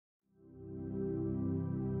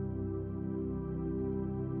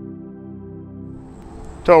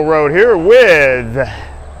Toll Road here with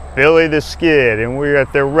Billy the Skid, and we're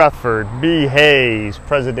at the Rutherford B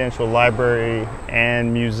Presidential Library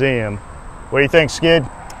and Museum. What do you think, Skid?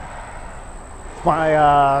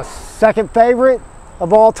 My second favorite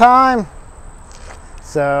of all time.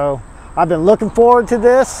 So I've been looking forward to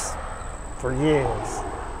this for years.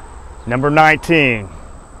 Number 19,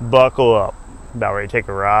 buckle up. About ready to take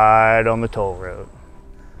a ride on the toll road.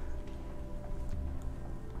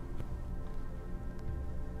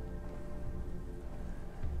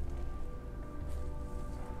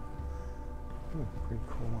 Pretty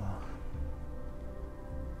cool.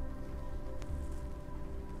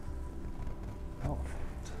 Elephant.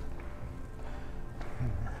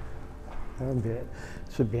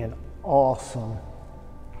 Should be an awesome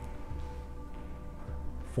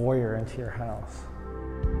foyer into your house.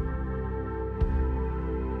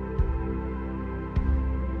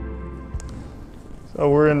 So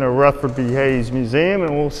we're in the Rutherford B Museum,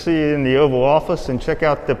 and we'll see you in the Oval Office and check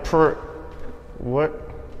out the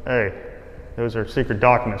Hey, those are secret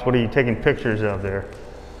documents. What are you taking pictures of there?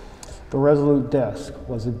 The Resolute desk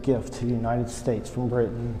was a gift to the United States from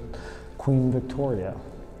Britain, Queen Victoria.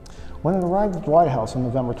 When it arrived at the White House on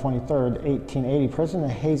November 23, 1880,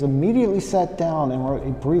 President Hayes immediately sat down and wrote a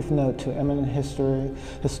brief note to eminent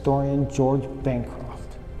historian George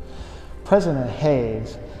Bancroft. President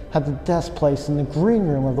Hayes had the desk placed in the green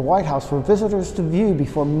room of the White House for visitors to view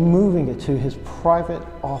before moving it to his private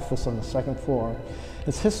office on the second floor.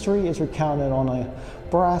 Its history is recounted on a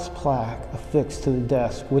brass plaque affixed to the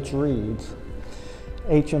desk, which reads,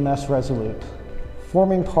 HMS Resolute,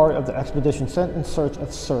 forming part of the expedition sent in search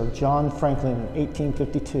of Sir John Franklin in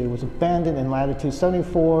 1852, was abandoned in latitude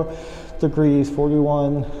 74 degrees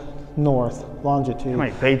 41 north longitude. How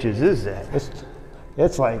many pages is that?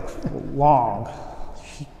 It's like long.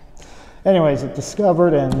 Anyways, it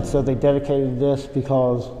discovered, and so they dedicated this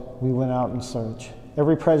because we went out in search.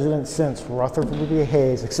 Every president since Rutherford B.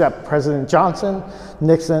 Hayes, except President Johnson,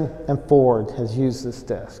 Nixon, and Ford, has used this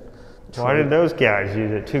desk. Why did those guys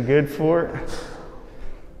use it? Too good for it?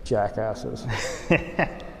 Jackasses.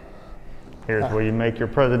 Here's where you make your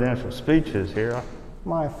presidential speeches here.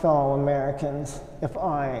 My fellow Americans, if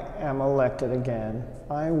I am elected again,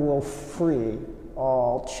 I will free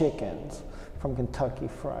all chickens from Kentucky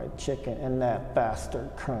Fried Chicken and that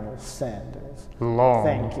bastard Colonel Sanders. Long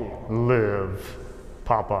Thank you. Live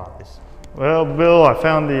Popeyes. Well, Bill, I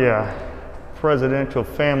found the presidential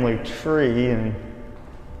family tree, and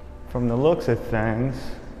from the looks of things,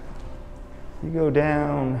 you go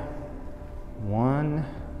down 1,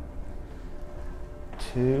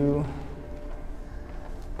 2,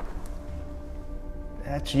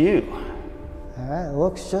 that's you. That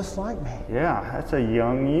looks just like me. Yeah, that's a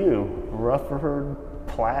young you, Rutherford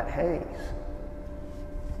Platt Hayes.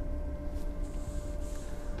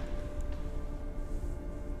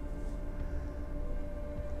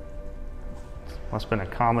 Must have been a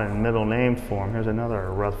common middle name for him. Here's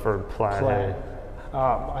another Rutherford Platt Hayes.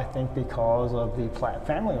 I think because of the Platt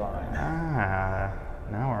family line. Ah,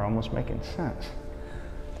 now we're almost making sense.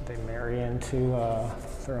 Did they marry into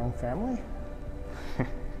their own family?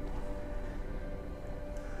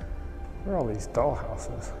 Where are all these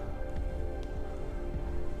dollhouses?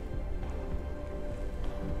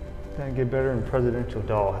 Gotta get better in presidential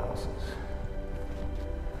dollhouses.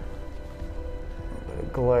 A little bit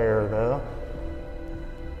of glare though.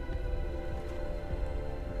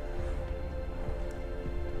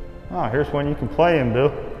 Oh, here's one you can play in, Bill.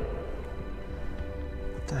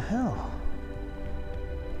 What the hell?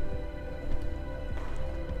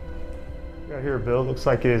 Got here, Bill. Looks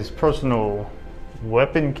like his personal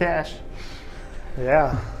weapon cache.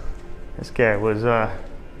 Yeah. This guy was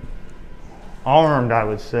armed, I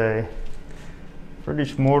would say.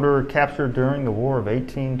 British mortar captured during the War of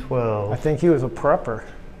 1812. I think he was a prepper.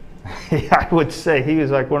 Yeah, I would say he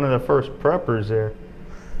was like one of the first preppers there.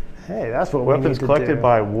 Hey, that's what Weapons we need to collected do.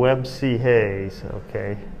 by Webb C. Hayes.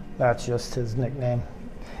 Okay. That's just his nickname.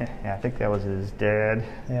 Yeah, I think that was his dad.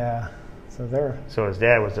 Yeah. So there. So his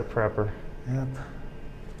dad was a prepper. Yep.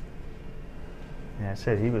 Yeah, I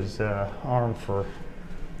said he was armed for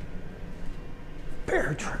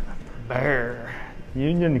Bear trap. bear.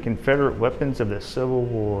 Union and Confederate weapons of the Civil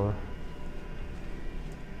War.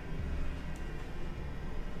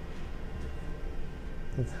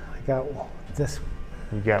 I got this.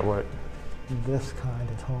 You got what? This kind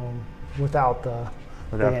at home without the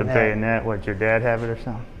bayonet. What, your dad have it or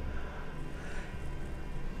something?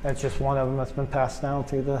 That's just one of them that's been passed down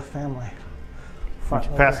through the family. Why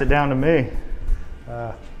don't you pass it down to me?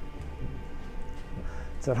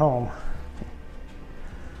 It's at home.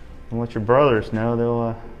 And let your brothers know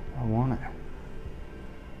they'll want it.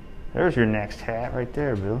 There's your next hat right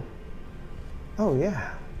there, Bill. Oh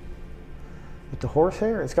yeah. With the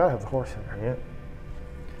horsehair? It's got to have the horsehair. Yep.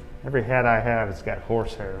 Every hat I have has got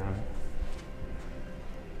horsehair on it.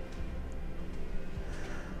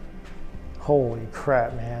 Holy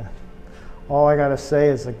crap, man. All I gotta say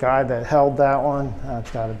is the guy that held that one,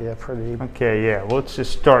 that's gotta be a pretty... Okay, yeah, well, let's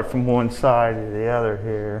just start from one side to the other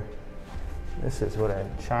here. This is what a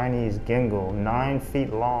Chinese gingle, 9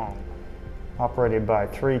 feet long, operated by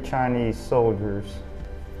 3 Chinese soldiers.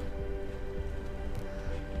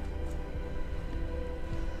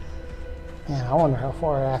 Man, I wonder how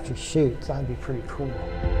far it actually shoots. That'd be pretty cool.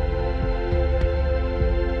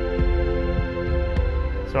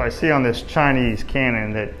 So I see on this Chinese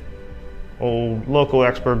cannon that old local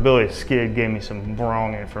expert Billy Skid gave me some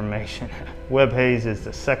wrong information. Webb Hayes is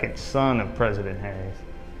the second son of President Hayes.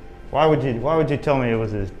 Why would you tell me it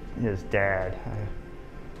was his dad?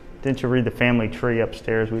 Didn't you read the family tree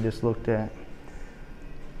upstairs we just looked at?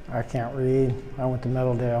 I can't read. I went to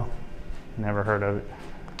Meadowdale. Never heard of it.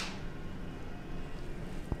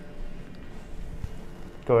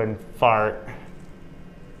 Go ahead and fire it.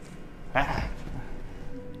 Ah.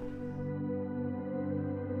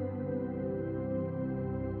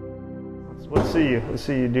 Let's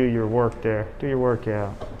see you do your work there. Do your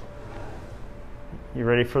workout. You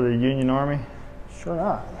ready for the Union Army? Sure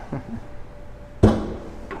not.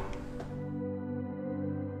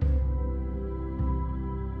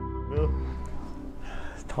 Bill?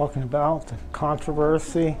 Talking about the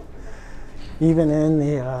controversy, even in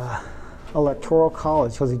the Electoral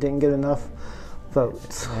College, because he didn't get enough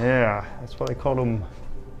votes. Yeah, that's why they called him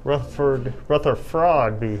Rutherford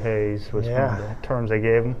B. Hayes was one of the terms they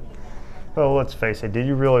gave him. Well, let's face it, did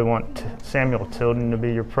you really want Samuel Tilden to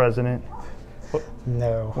be your president?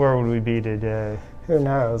 No. Where would we be today? Who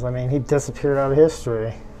knows? I mean, he disappeared out of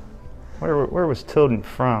history. Where was Tilden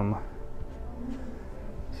from?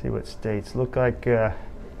 Let's see what states. Look like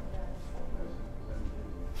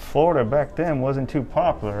Florida back then wasn't too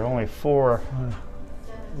popular. Only 4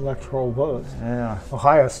 electoral votes. Yeah.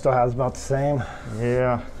 Ohio still has about the same.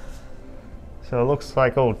 Yeah. So it looks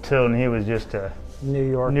like old Tilden, he was just a New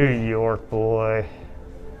York boy.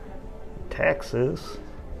 Texas.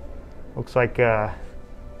 Looks like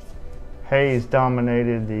Hayes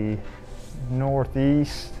dominated the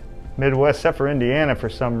Northeast, Midwest, except for Indiana for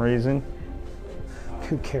some reason.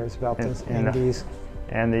 Who cares about those Indies?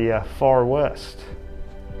 And the far West.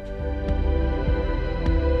 So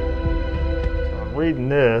I'm reading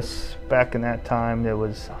this. Back in that time, there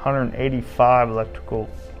was 185 electoral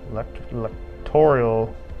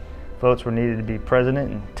votes were needed to be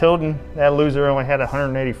president, and Tilden, that loser, only had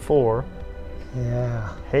 184. Yeah.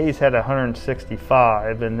 Hayes had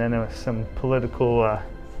 165, and then there was some political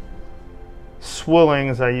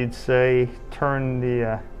swillings, you'd say, turned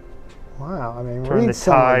the wow. I mean, turned the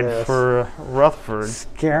tide for Rutherford,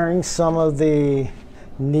 scaring some of the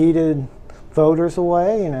needed voters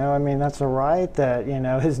away. You know, I mean, that's a right that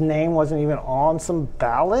his name wasn't even on some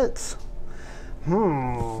ballots.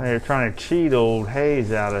 They're trying to cheat old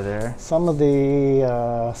Hayes out of there. Some of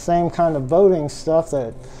the same kind of voting stuff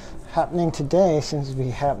that happening today seems to be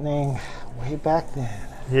happening way back then.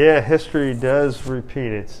 Yeah, history does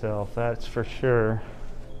repeat itself, that's for sure.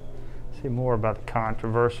 See more about the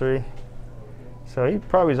controversy. So he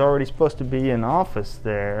probably is already supposed to be in office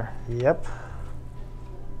there. Yep.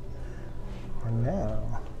 Or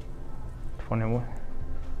no. 21.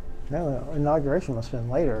 No, inauguration must have been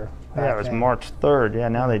later. Yeah, it was March 3rd. Yeah,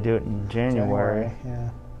 now they do it in January. Yeah.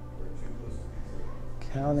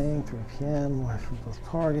 Counting, 3 p.m., watch from both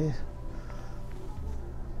parties.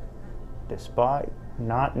 Despite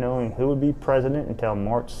not knowing who would be president until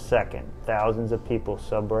March 2nd, thousands of people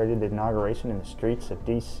celebrated the inauguration in the streets of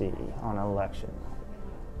D.C. on election night.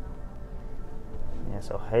 Yeah,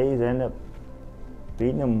 so Hayes ended up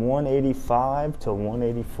beating him 185 to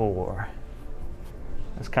 184.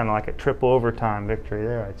 That's kind of like a triple overtime victory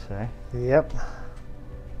there, I'd say. Yep.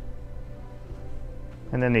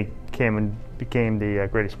 And then he came and became the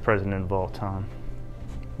greatest president of all time.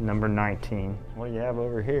 Number 19. What do you have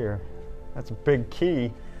over here? That's a big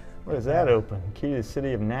key. What does that open? Key to the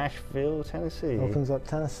city of Nashville, Tennessee. Opens up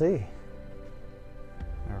Tennessee.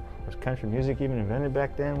 Was country music even invented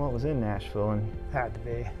back then? What was in Nashville? Had to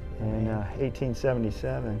be. In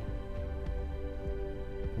 1877.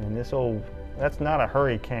 And this old, that's not a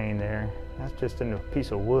hurricane there. That's just a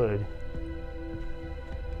piece of wood.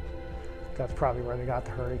 That's probably where they got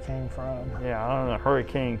the hurricane from. Yeah, I don't know.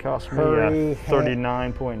 Hurricane cost me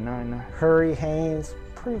 $39.99. Hurry Hayes,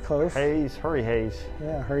 pretty close. Hayes, Hurry Hayes.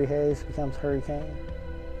 Yeah, Hurry Hayes becomes Hurricane.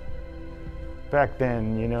 Back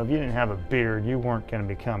then, you know, if you didn't have a beard, you weren't going to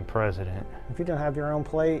become president. If you didn't have your own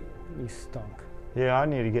plate, you stunk. Yeah, I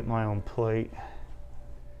need to get my own plate.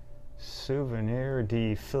 Souvenir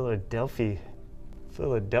de Philadelphia.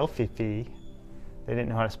 Philadelphia. They didn't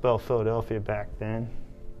know how to spell Philadelphia back then.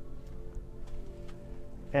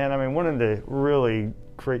 And I mean, one of the really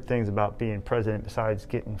great things about being president, besides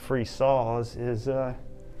getting free saws, is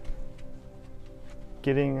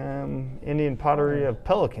getting Indian pottery of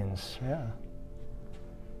pelicans. Yeah.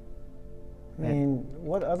 I mean,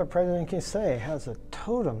 what other president can you say has a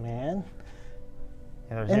totem, man?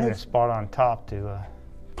 Yeah, there's even a spot on top to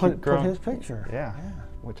put his picture. Yeah.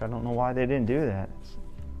 Which I don't know why they didn't do that.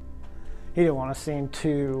 He didn't want to seem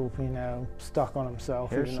too, you know, stuck on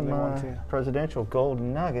himself. Here's some presidential gold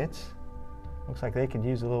nuggets. Looks like they could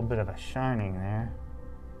use a little bit of a shining there.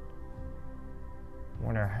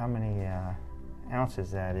 Wonder how many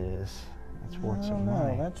ounces that is. That's worth some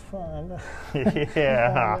money. That's fine.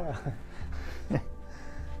 Yeah.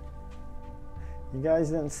 You guys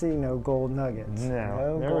didn't see no gold nuggets.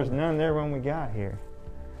 No, there was none there when we got here.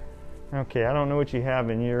 Okay, I don't know what you have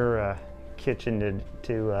in your kitchen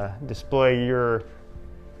to display your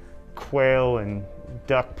quail and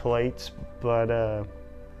duck plates, but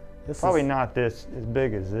probably not this as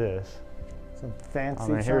big as this. Some fancy. I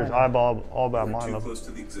mean, here's eyeball all about my level. Too close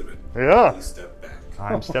to the exhibit. Yeah. Please step back.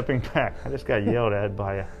 I'm stepping back. I just got yelled at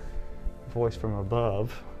by a voice from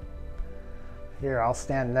above. Here, I'll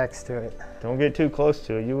stand next to it. Don't get too close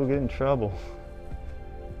to it. You will get in trouble.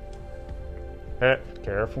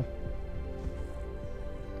 Careful.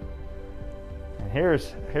 And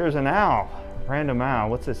here's an owl. Random owl.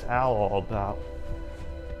 What's this owl all about?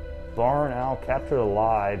 Barn owl captured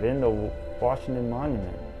alive in the Washington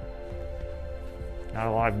Monument. Not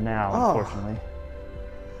alive now, unfortunately.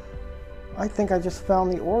 I think I just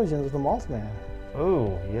found the origins of the Mothman.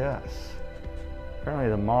 Oh, yes. Apparently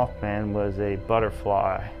the Mothman was a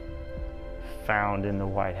butterfly found in the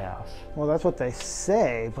White House. Well, that's what they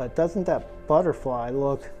say, but doesn't that butterfly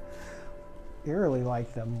look eerily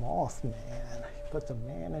like the Mothman? Put the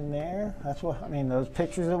man in there. That's what, I mean, those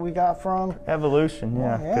pictures that we got from? Evolution,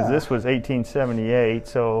 yeah. Because this was 1878,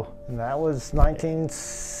 so... And that was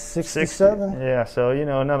 1967? Yeah, so, you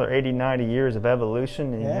know, another 80, 90 years of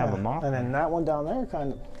evolution, and you have a Mothman. And then that one down there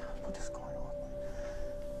kind of... What is going on?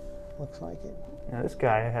 Looks like it. Now, this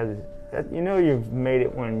guy has... You know you've made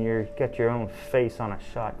it when you got your own face on a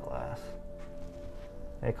shot glass.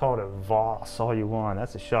 They call it a Voss, all you want.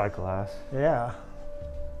 That's a shot glass. Yeah.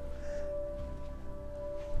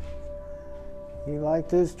 He liked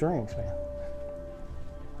his drinks,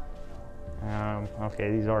 man. Okay,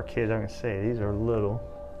 these are kids. I'm going to say these are little.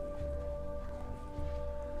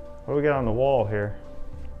 What do we got on the wall here?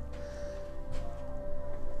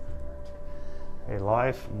 A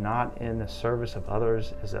life not in the service of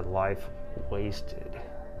others is a life wasted.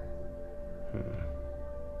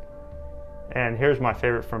 And here's my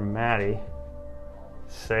favorite from Maddie.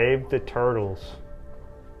 Save the turtles.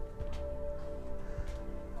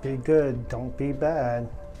 Be good, don't be bad.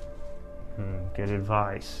 Good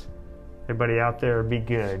advice. Everybody out there, be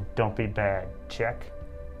good, don't be bad. Check.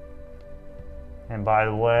 And by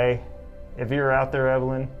the way, if you're out there,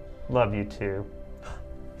 Evelyn, love you too.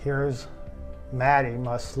 Here's Maddie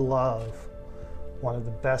must love one of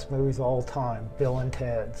the best movies of all time, Bill and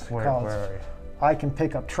Ted's. Where are you? I can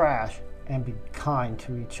pick up trash and be kind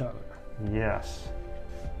to each other. Yes.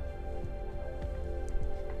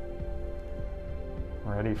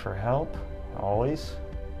 Ready for help, always.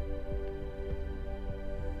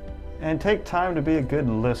 And take time to be a good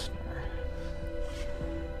listener.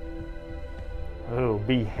 Oh,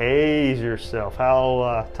 behave yourself.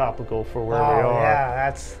 How topical for where we are.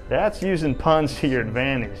 Yeah, that's using puns to your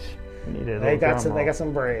advantage. They got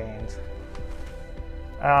some brains.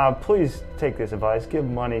 Please take this advice. Give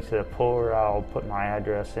money to the poor. I'll put my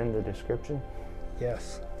address in the description.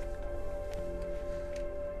 Yes.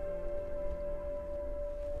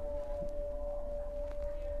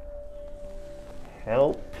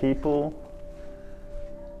 Help people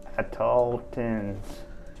at all times.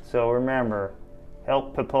 So remember,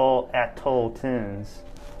 help people at all times.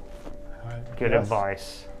 Good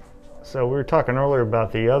advice. So we were talking earlier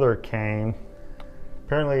about the other cane.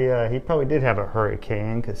 Apparently he probably did have a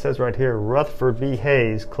hurricane, because it says right here, Rutherford B.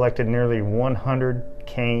 Hayes collected nearly 100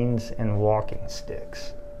 canes and walking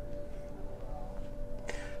sticks.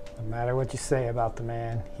 No matter what you say about the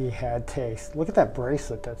man, he had taste. Look at that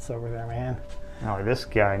bracelet that's over there, man. Oh, this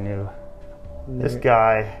guy knew. This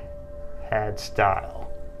guy had style.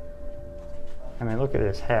 I mean, look at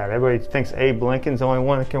this hat. Everybody thinks Abe Lincoln's the only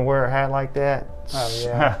one that can wear a hat like that. Oh,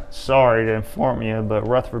 yeah. Sorry to inform you, but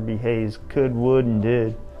Rutherford B. Hayes could, would, and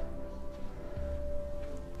did.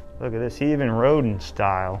 Look at this. He even rode in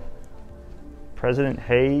style. President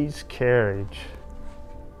Hayes carriage.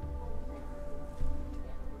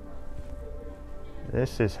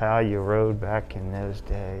 This is how you rode back in those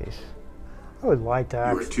days. I would like to.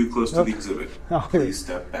 You are too close to the exhibit. Please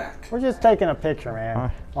step back. We're just taking a picture,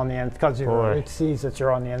 man, on the end, because it sees that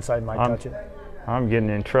you're on the inside, might touch it. I'm getting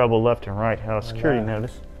in trouble left and right. House security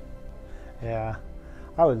notice. Yeah,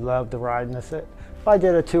 I would love to ride in this. If I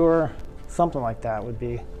did a tour, something like that would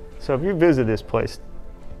be. So if you visit this place,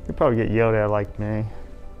 you'll probably get yelled at like me.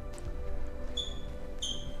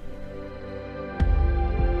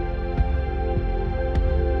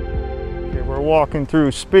 We're walking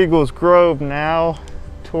through Spiegel's Grove now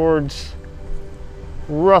towards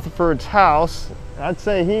Rutherford's house. I'd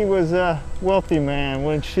say he was a wealthy man,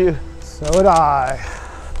 wouldn't you? So would I.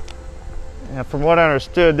 And from what I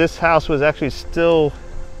understood, this house was actually still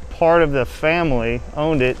part of the family,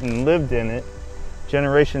 owned it and lived in it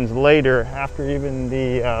generations later, after even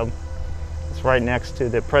the, it's right next to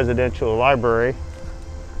the presidential library.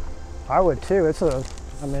 I would too. It's a,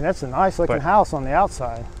 I mean, that's a nice looking house on the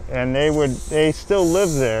outside. And they still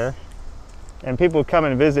live there, and people would come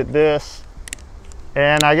and visit this.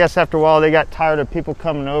 And I guess after a while they got tired of people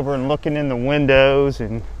coming over and looking in the windows,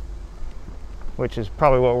 and which is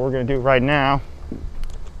probably what we're going to do right now.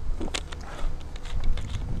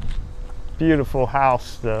 Beautiful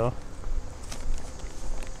house though.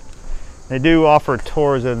 They do offer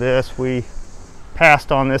tours of this. We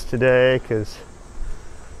passed on this today because,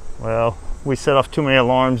 well, we set off too many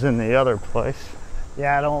alarms in the other place.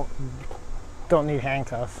 Yeah, I don't need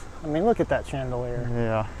handcuffs. I mean, look at that chandelier.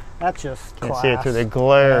 Yeah. That's just Can't class. see it through the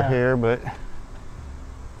glare here, but,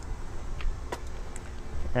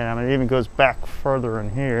 and I mean, it even goes back further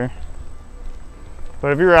in here.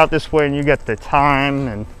 But if you're out this way and you got the time,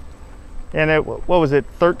 and it, what was it,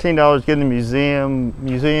 $13 getting the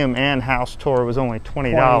museum and house tour was only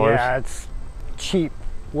 $20. Yeah, it's cheap,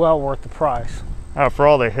 well worth the price. For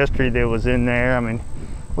all the history that was in there. I mean,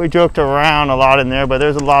 we joked around a lot in there, but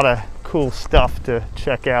there's a lot of cool stuff to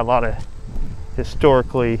check out, a lot of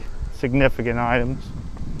historically significant items.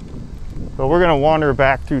 But we're going to wander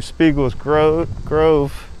back through Spiegel's Grove,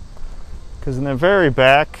 because in the very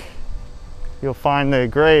back you'll find the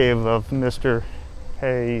grave of Mr.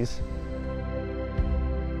 Hayes.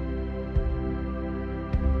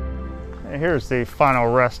 And here's the final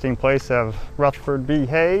resting place of Rutherford B.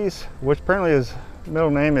 Hayes, which apparently his middle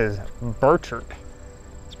name is Burchard.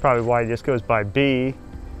 That's probably why he just goes by B.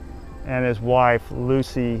 And his wife,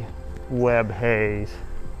 Lucy Webb Hayes.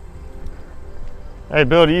 Hey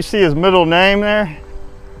Bill, do you see his middle name there?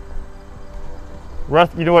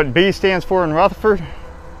 You know what B stands for in Rutherford?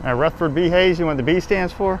 Rutherford B. Hayes, you know what the B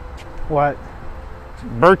stands for? What?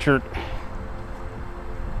 Burchard.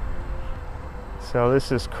 So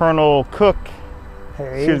this is Colonel Cook,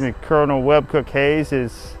 Hayes. excuse me, Colonel Webb Cook Hayes,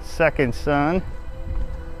 his second son.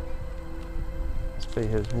 This be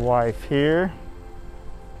his wife here.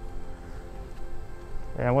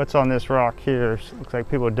 And what's on this rock here? Looks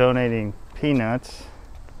like people donating peanuts.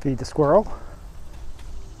 Feed the squirrel.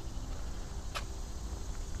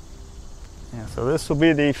 Yeah, so this will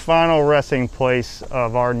be the final resting place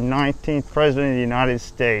of our 19th President of the United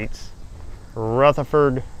States,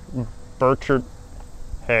 Rutherford Burchard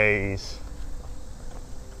Hayes.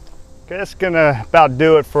 Okay, that's gonna about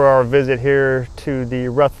do it for our visit here to the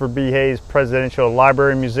Rutherford B. Hayes Presidential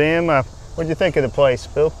Library Museum. What do you think of the place,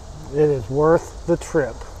 Bill? It is worth the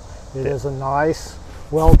trip. It is a nice,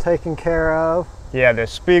 well taken care of. Yeah, the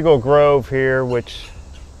Spiegel Grove here, which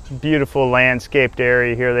beautiful landscaped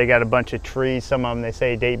area here. They got a bunch of trees. Some of them they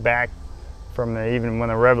say date back from even when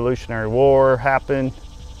the Revolutionary War happened.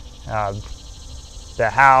 The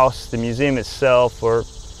house, the museum itself, or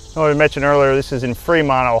I mentioned earlier, this is in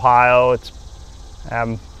Fremont, Ohio. It's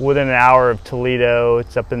within an hour of Toledo.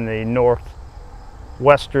 It's up in the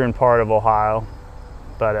northwestern part of Ohio.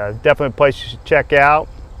 But definitely a place you should check out.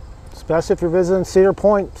 Especially if you're visiting Cedar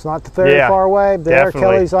Point. It's not very Yeah, far away. There, definitely.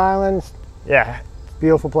 Kelly's Island. Yeah,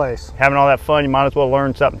 Beautiful place. having all that fun, you might as well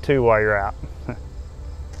learn something too while you're out. You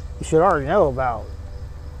should already know about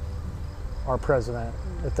our president.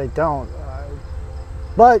 If they don't,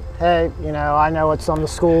 but hey, you know, I know what some of the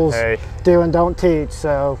schools do and don't teach.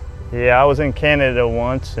 So Yeah, I was in Canada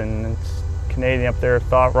once, and it's Canadian up there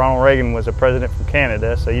thought Ronald Reagan was a president from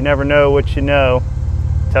Canada. So you never know what you know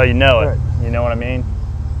until you know it. You know what I mean?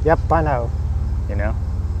 yep, I know. You know?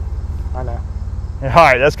 I know. All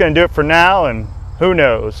right, that's going to do it for now, and Who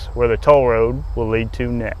knows where the toll road will lead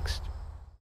to next?